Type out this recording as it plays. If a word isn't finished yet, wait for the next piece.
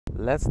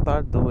let's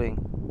start doing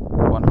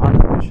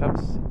 100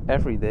 push-ups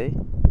every day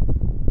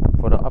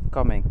for the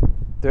upcoming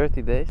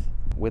 30 days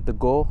with the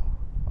goal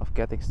of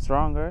getting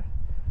stronger,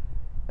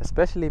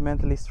 especially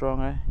mentally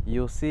stronger.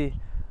 You'll see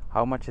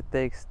how much it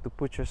takes to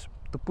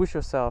push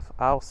yourself.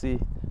 I'll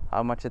see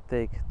how much it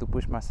takes to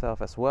push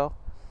myself as well.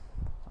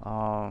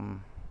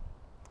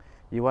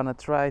 You want to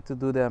try to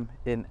do them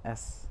in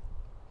as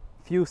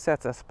few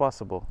sets as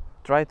possible.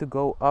 Try to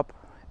go up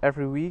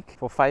every week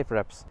for 5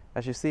 reps.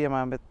 As you see,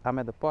 I'm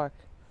at the park.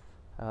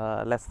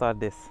 Let's start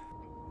this.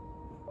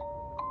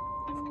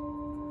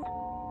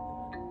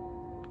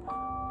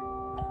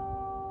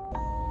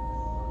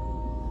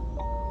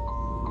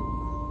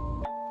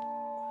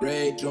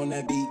 Rage on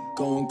that beat,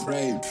 going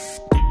crazy.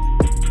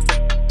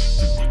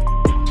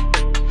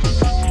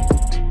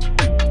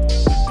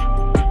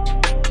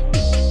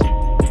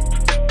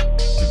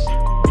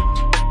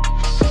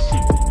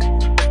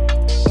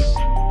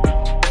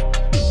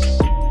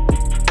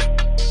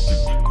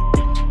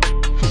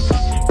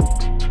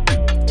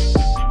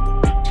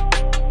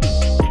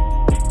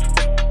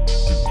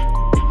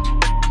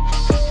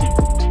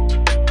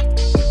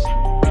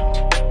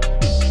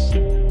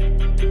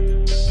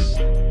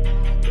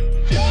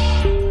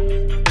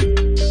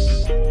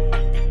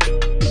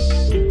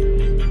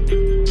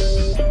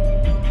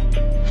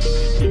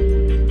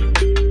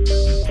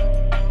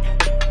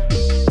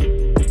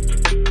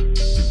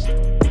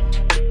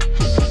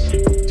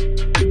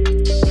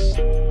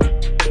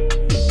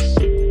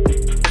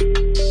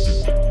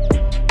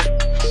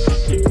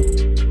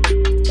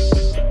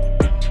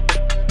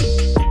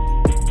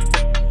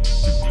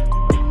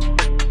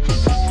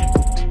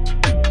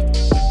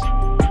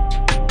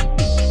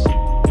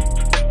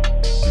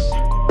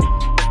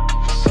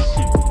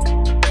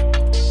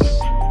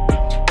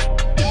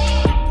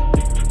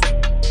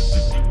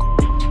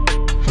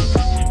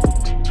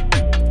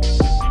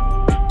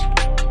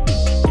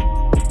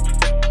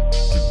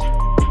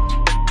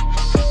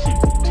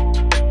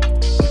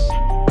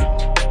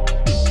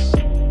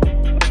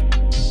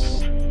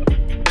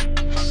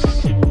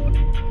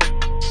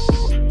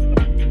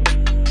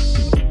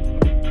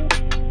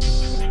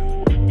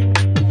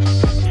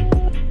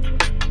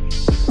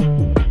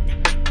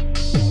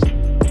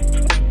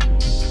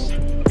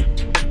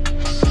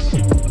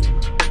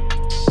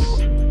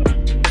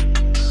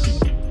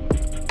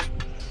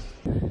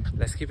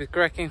 Let's keep it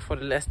cracking for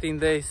the last 10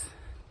 days.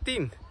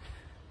 10.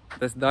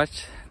 That's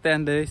Dutch.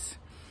 10 days.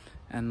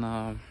 And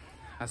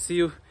I'll see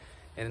you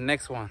in the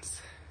next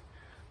ones.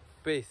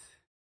 Peace.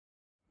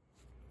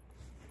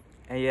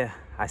 And yeah,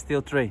 I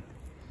still train.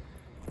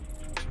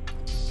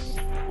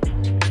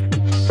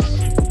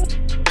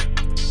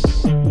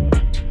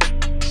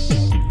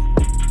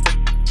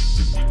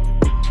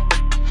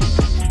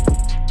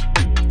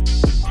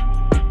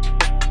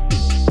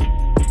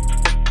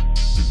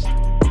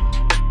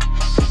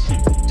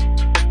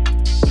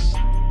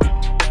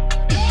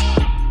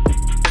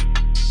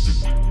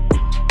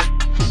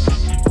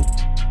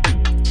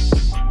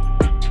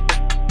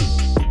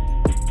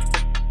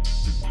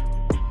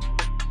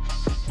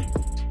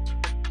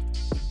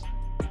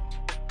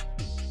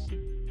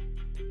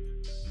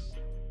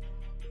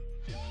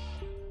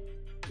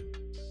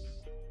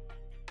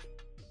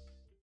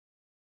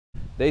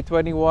 Day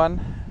 21,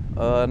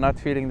 not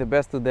feeling the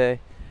best today,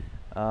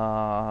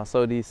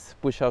 so these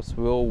push-ups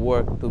will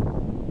work to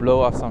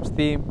blow off some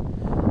steam.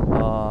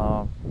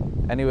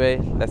 Anyway,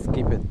 let's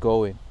keep it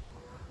going.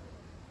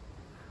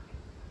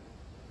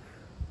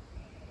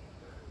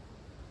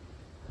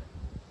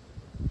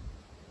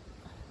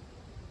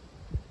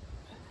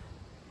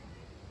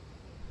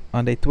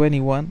 On day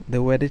 21,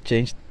 the weather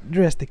changed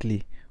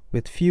drastically.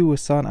 With fewer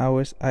sun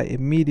hours, I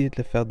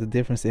immediately felt the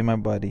difference in my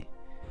body.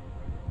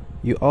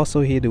 You also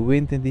hear the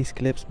wind in these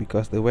clips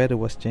because the weather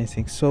was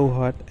changing so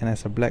hard, and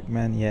as a black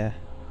man, yeah,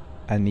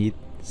 I need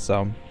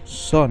some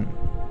sun.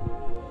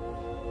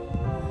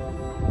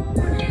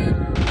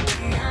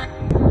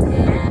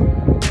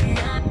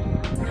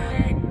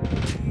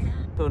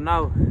 So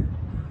now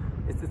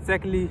it's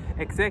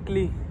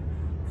exactly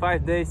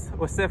 5 days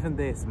or 7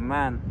 days.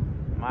 Man,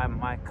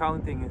 my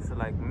counting is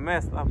like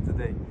messed up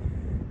today.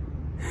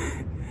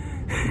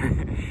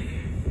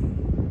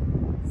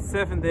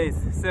 7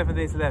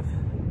 days left.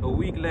 A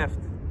week left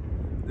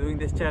doing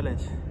this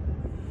challenge.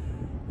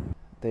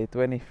 Day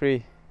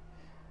 23.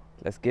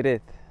 Let's get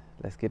it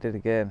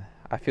again.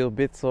 I feel a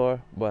bit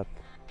sore, but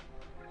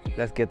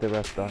let's get the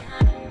reps done.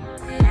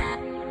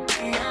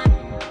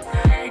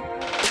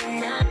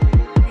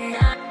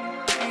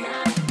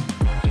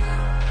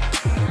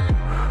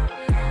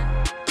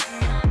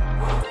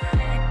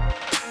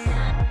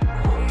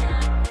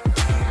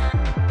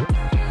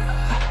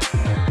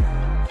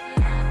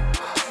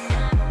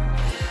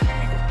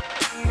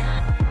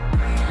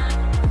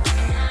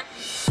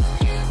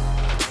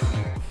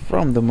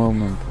 From the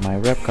moment my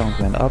rep count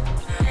went up,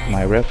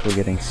 my reps were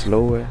getting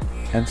slower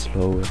and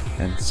slower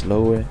and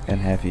slower and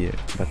heavier,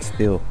 but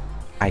still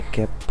I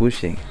kept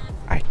pushing,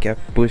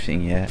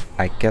 yeah,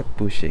 I kept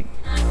pushing.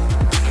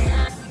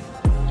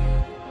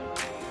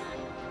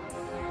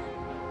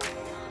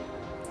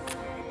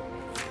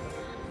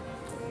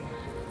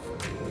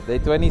 Day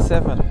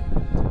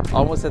 27,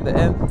 almost at the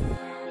end.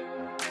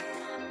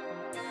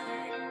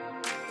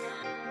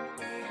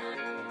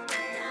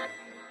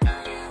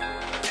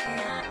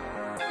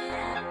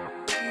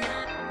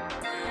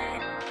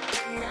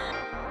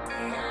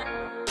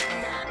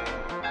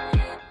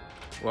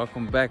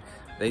 Welcome back,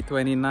 day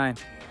 29.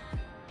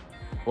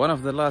 One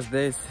of the last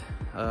days,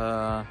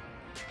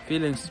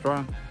 feeling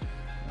strong,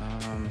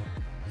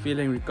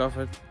 feeling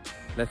recovered.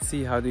 Let's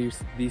see how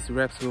these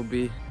reps will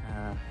be.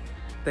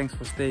 Thanks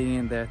for staying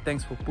in there,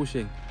 thanks for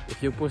pushing.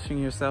 If you're pushing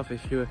yourself,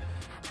 if you're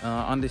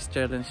on this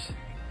challenge,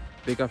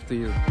 big up to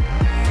you.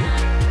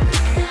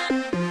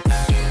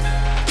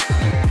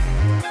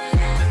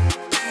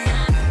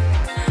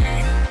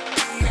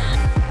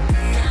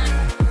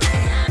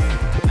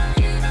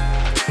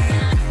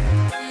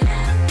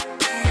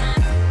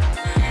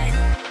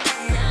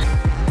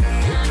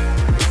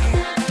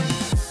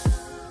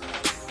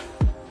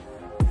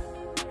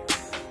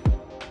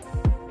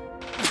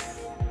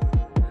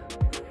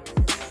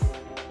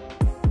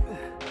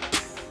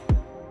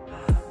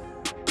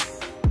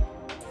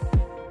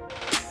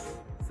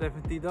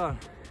 Done.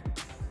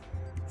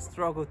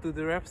 Struggle to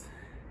the reps,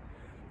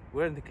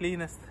 weren't the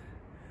cleanest,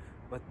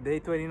 but day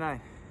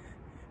 29,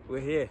 we're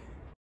here.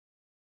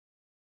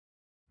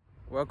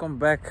 Welcome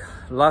back,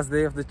 last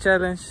day of the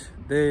challenge,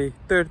 day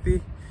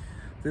 30.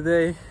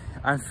 Today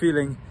I'm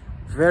feeling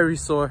very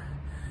sore.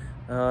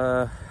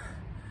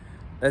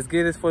 Let's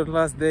get it for the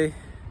last day,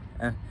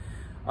 and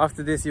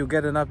after this you'll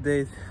get an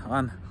update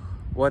on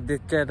what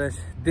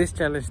this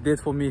challenge did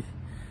for me.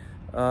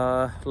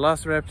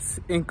 Last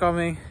reps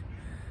incoming.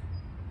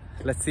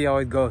 Let's see how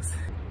it goes.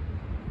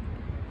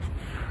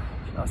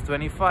 Last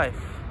 25.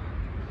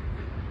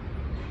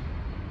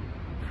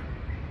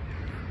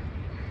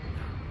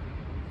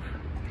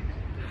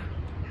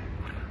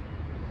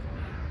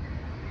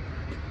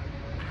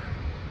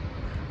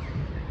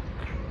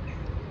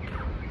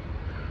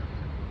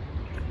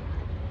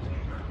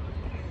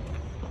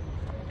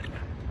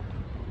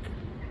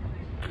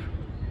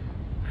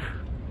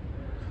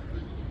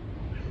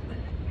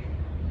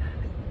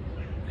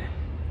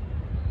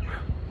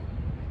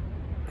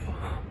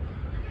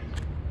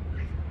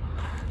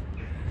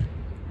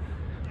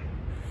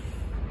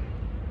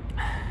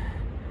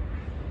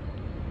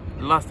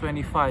 Last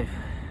 25,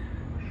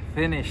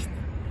 finished.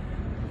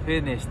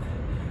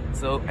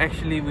 So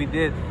actually we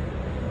did,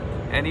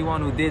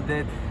 anyone who did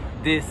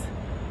this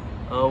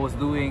was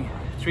doing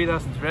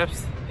 3,000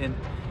 reps in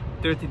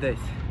 30 days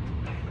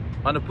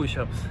on the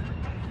push-ups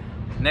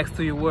next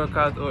to your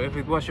workout, or if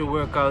it was your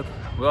workout,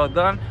 well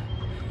done,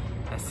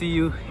 and see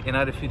you in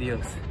other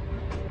videos.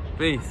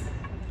 Peace.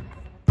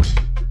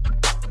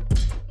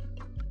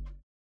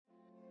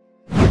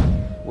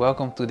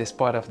 Welcome to this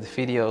part of the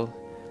video.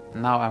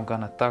 Now I'm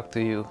gonna talk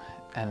to you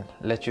and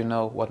let you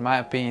know what my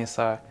opinions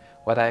are,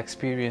 what I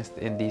experienced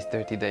in these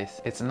 30 days.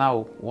 It's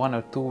now 1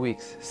 or 2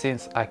 weeks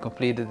since I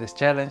completed this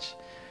challenge,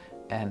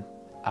 and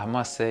I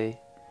must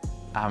say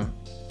I'm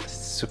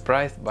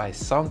surprised by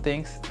some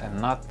things and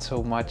not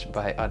so much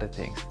by other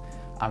things.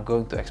 I'm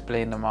going to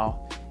explain them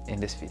all in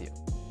this video.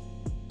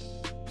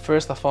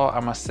 First of all, I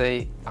must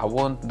say I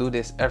won't do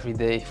this every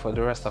day for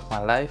the rest of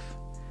my life.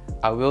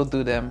 I will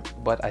do them,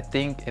 but I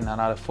think in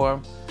another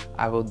form.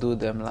 I will do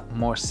them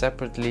more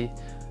separately.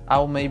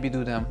 I'll maybe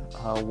do them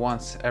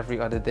once every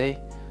other day,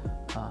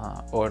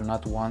 or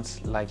not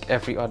once, like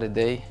every other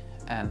day,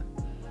 and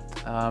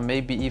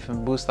maybe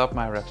even boost up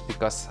my reps,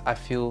 because I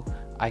feel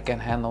I can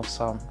handle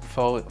some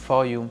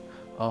volume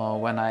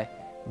when I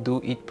do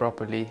eat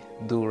properly,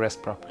 do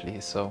rest properly.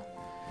 So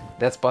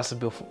that's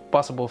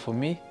possible for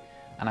me,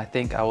 and I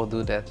think I will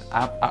do that.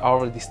 I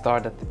already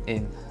started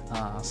in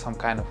some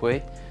kind of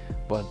way,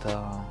 but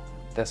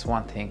that's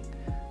one thing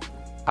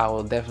I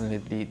will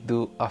definitely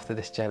do after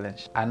this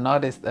challenge. I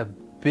noticed a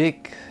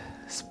big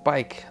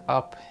spike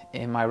up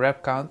in my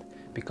rep count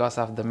because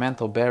of the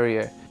mental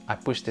barrier. I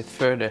pushed it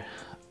further.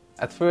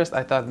 At first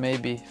I thought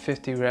maybe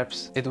 50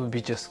 reps it would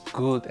be just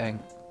good and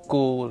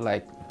cool,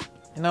 like,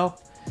 you know,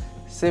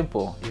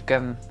 simple.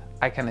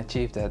 I can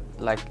achieve that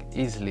like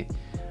easily.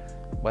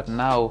 But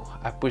now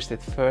I pushed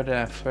it further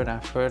and further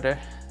and further,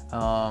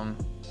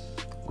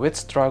 with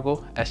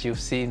struggle, as you've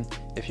seen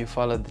if you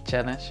followed the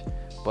challenge.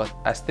 But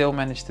I still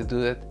managed to do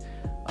it.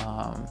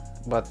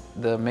 But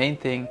the main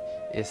thing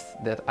is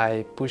that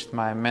I pushed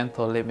my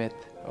mental limit,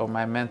 or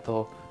my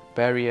mental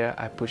barrier,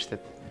 I pushed it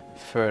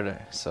further.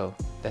 So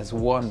that's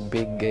one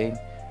big gain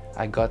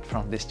I got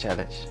from this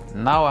challenge.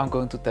 Now I'm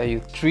going to tell you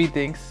 3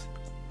 things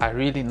I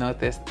really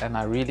noticed and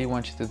I really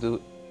want you to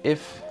do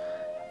if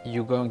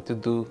you're going to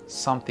do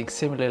something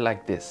similar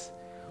like this.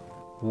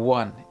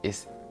 One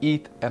is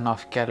eat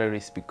enough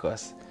calories,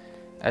 because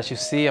as you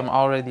see I'm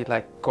already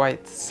like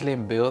quite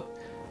slim build.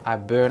 I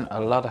burn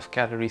a lot of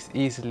calories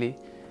easily,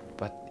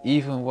 but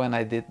even when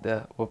I did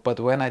the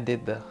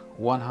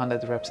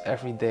 100 reps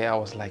every day, I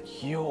was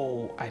like,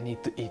 yo, I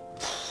need to eat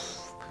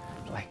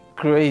like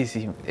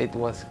crazy. It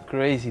was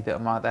crazy the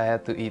amount I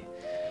had to eat.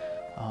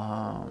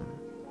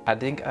 I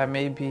think I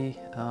maybe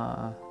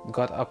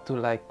got up to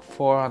like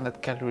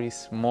 400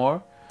 calories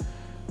more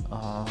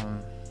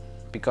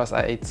because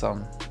I ate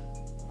some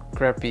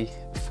crappy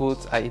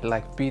foods. I eat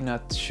like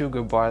peanut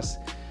sugar bars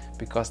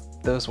because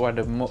those were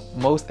the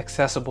most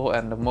accessible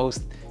and the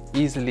most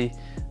easily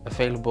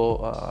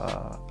available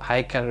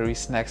high calorie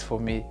snacks for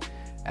me,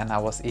 and I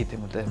was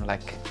eating them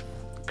like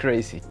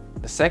crazy.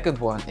 The second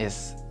one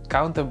is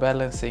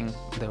counterbalancing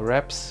the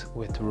reps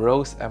with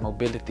rows and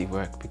mobility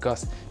work,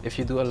 because if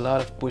you do a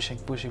lot of pushing,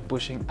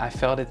 I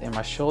felt it in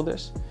my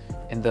shoulders,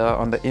 on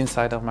the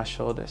inside of my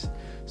shoulders.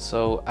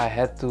 So I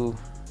had to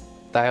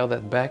dial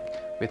that back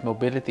with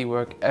mobility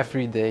work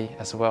every day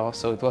as well.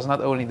 So it was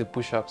not only the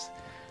push-ups,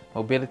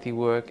 mobility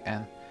work,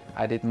 and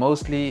I did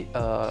mostly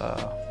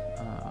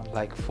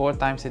like 4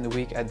 times in the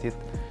week I did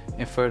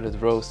inverted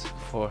rows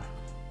for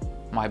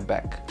my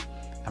back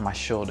and my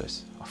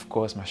shoulders, of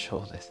course my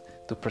shoulders,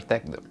 to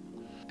protect them.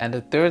 And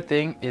the third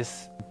thing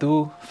is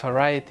do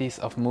varieties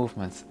of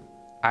movements.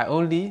 I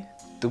only,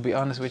 to be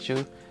honest with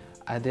you,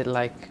 I did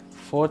like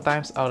 4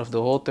 times out of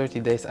the whole 30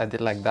 days I did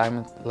like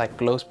diamond, like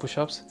close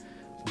push-ups,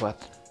 but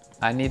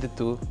I needed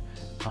to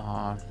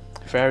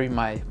vary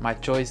my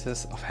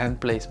choices of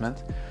hand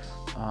placement,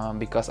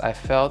 because I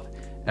felt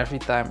every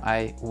time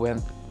I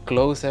went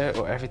closer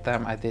or every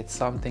time I did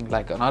something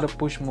like another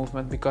push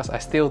movement, because I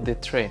still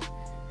did train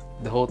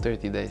the whole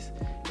 30 days.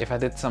 If I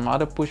did some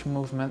other push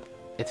movement,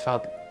 it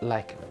felt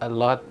like a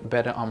lot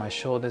better on my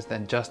shoulders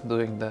than just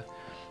doing the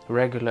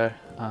regular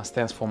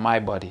stance for my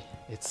body.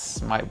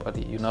 It's my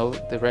body, you know,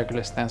 the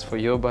regular stance for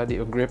your body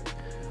or grip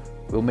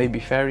will maybe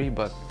vary,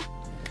 but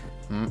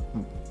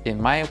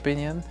in my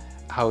opinion,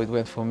 how it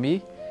went for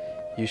me,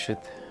 you should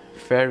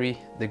vary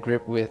the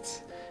grip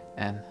width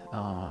and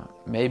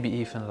maybe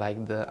even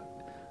like the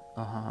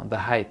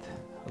height,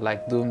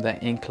 like doing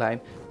the incline.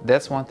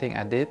 That's one thing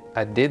I did.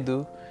 I did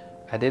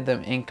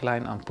them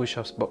incline on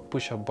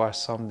push-up bars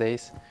some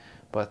days,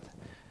 but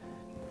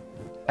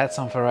add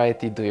some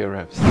variety to your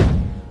reps.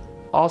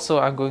 Also,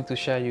 I'm going to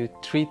share you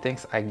 3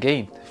 things I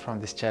gained from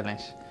this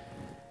challenge.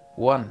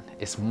 One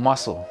is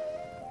muscle.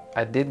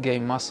 I did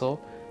gain muscle.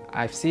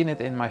 I've seen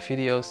it in my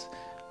videos.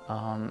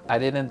 I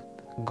didn't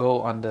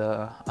go on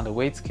the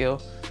weight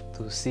scale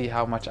to see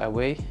how much I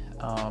weigh,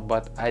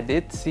 but I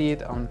did see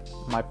it on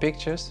my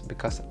pictures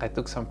because I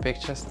took some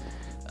pictures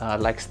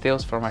like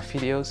stills for my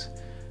videos.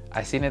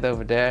 I seen it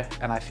over there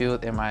and I feel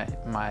it in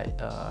my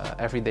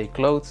everyday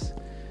clothes.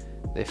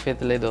 They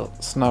fit a little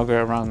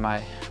snugger around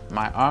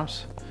my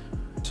arms.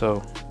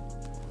 So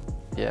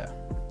yeah,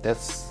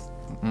 that's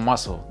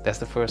muscle. That's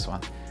the first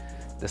one.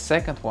 The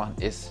second one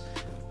is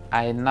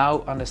I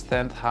now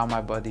understand how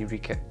my body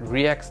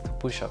reacts to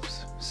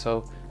push-ups.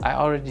 So I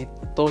already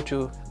told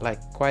you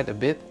like quite a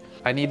bit.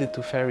 I needed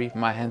to vary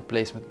my hand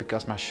placement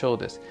because my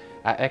shoulders.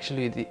 I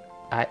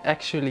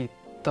actually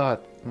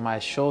thought my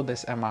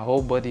shoulders and my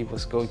whole body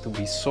was going to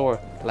be sore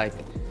like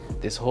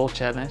this whole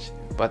challenge,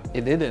 but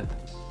it didn't.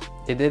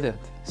 It didn't.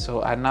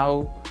 So I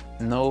now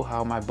know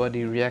how my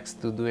body reacts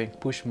to doing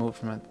push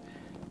movement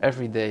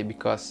every day,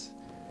 because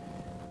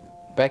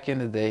back in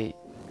the day,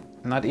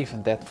 not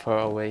even that far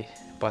away,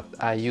 but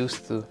I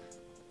used to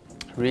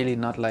really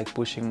not like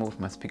pushing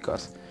movements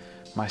because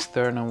my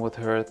sternum would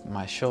hurt,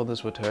 my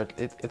shoulders would hurt.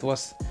 It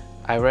was,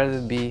 I'd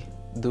rather be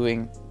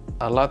doing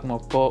a lot more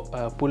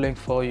pulling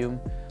volume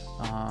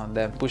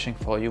than pushing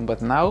volume.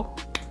 But now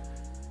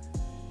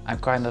I'm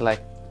kind of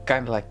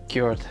like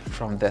cured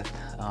from that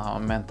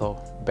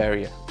mental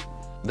barrier.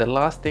 The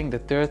last thing, the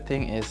third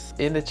thing is,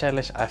 in the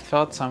challenge I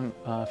felt some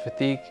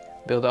fatigue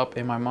build up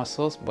in my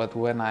muscles, but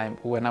when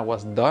I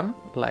was done,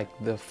 like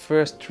the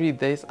first 3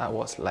 days, I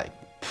was like,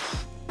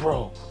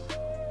 bro,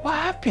 what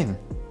happened?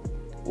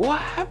 What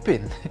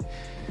happened?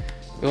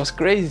 It was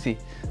crazy.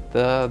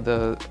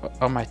 The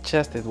on my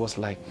chest, it was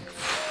like,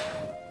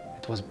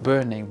 it was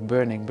burning,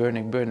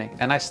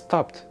 and I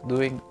stopped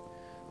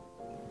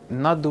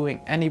not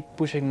doing any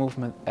pushing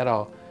movement at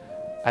all.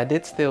 I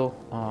did still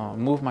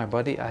move my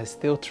body. I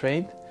still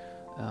trained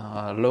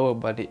lower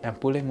body and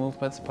pulling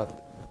movements, but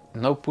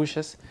no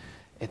pushes.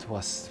 It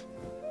was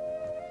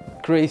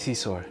crazy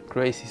sore.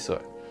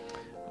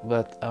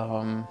 But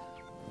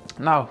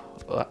now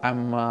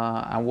I'm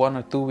 1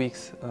 or 2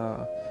 weeks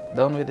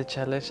done with the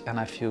challenge, and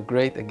I feel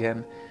great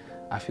again.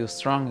 I feel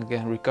strong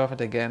again,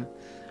 recovered again.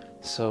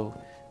 So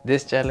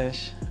this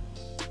challenge,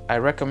 I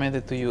recommend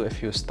it to you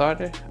if you're a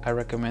starter. I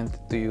recommend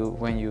it to you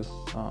when you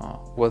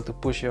want to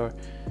push your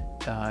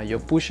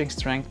pushing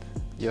strength,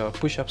 your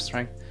push-up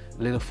strength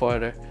a little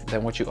further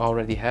than what you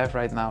already have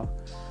right now.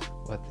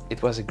 But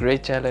it was a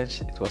great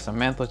challenge. It was a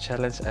mental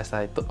challenge, as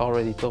I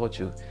already told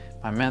you.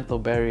 My mental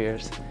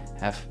barriers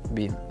have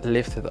been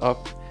lifted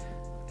up.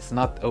 It's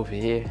not over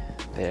here,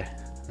 they're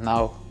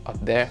now up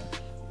there,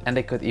 and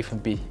they could even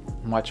be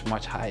much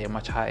higher,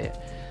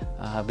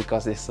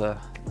 because it's a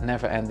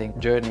never-ending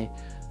journey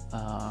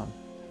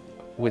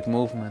with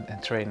movement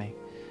and training.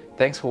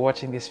 Thanks for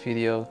watching this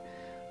video.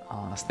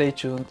 Stay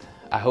tuned.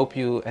 I hope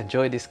you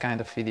enjoy this kind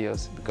of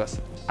videos because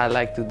I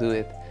like to do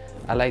it.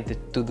 I like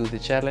to do the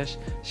challenge.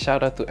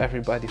 Shout out to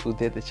everybody who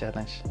did the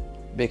challenge.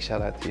 Big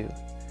shout out to you.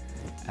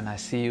 And I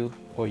see you,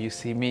 or you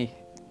see me,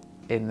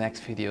 in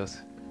next videos.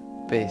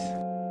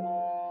 Peace.